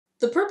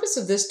The purpose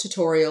of this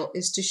tutorial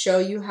is to show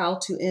you how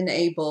to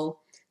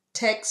enable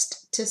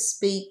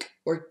text-to-speak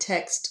or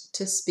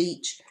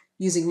text-to-speech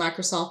using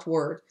Microsoft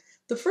Word.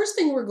 The first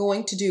thing we're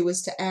going to do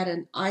is to add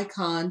an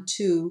icon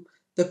to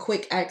the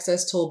Quick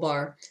Access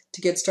toolbar.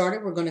 To get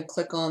started, we're going to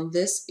click on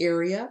this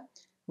area.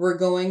 We're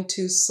going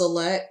to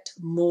select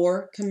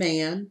More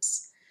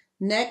Commands.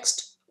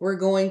 Next, we're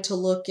going to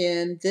look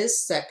in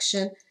this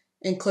section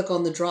and click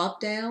on the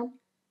drop-down.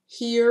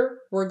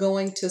 Here, we're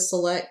going to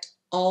select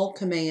All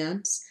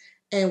Commands.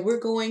 And we're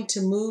going to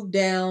move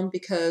down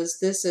because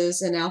this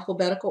is in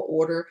alphabetical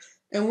order,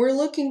 and we're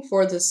looking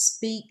for the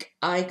speak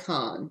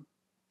icon.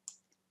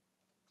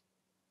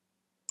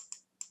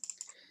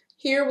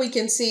 Here we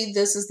can see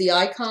this is the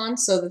icon,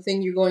 so the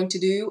thing you're going to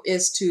do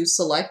is to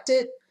select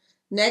it.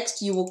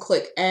 Next, you will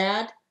click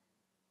Add,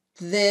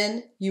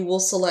 then you will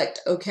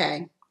select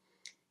OK.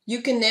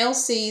 You can now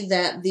see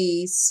that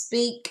the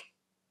speak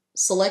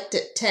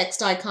selected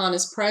text icon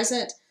is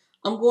present.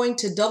 I'm going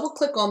to double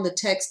click on the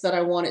text that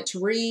I want it to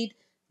read.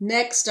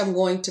 Next, I'm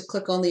going to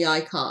click on the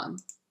icon.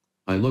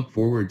 I look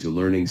forward to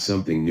learning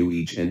something new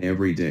each and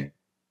every day.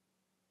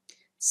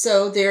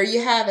 So there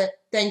you have it.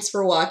 Thanks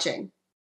for watching.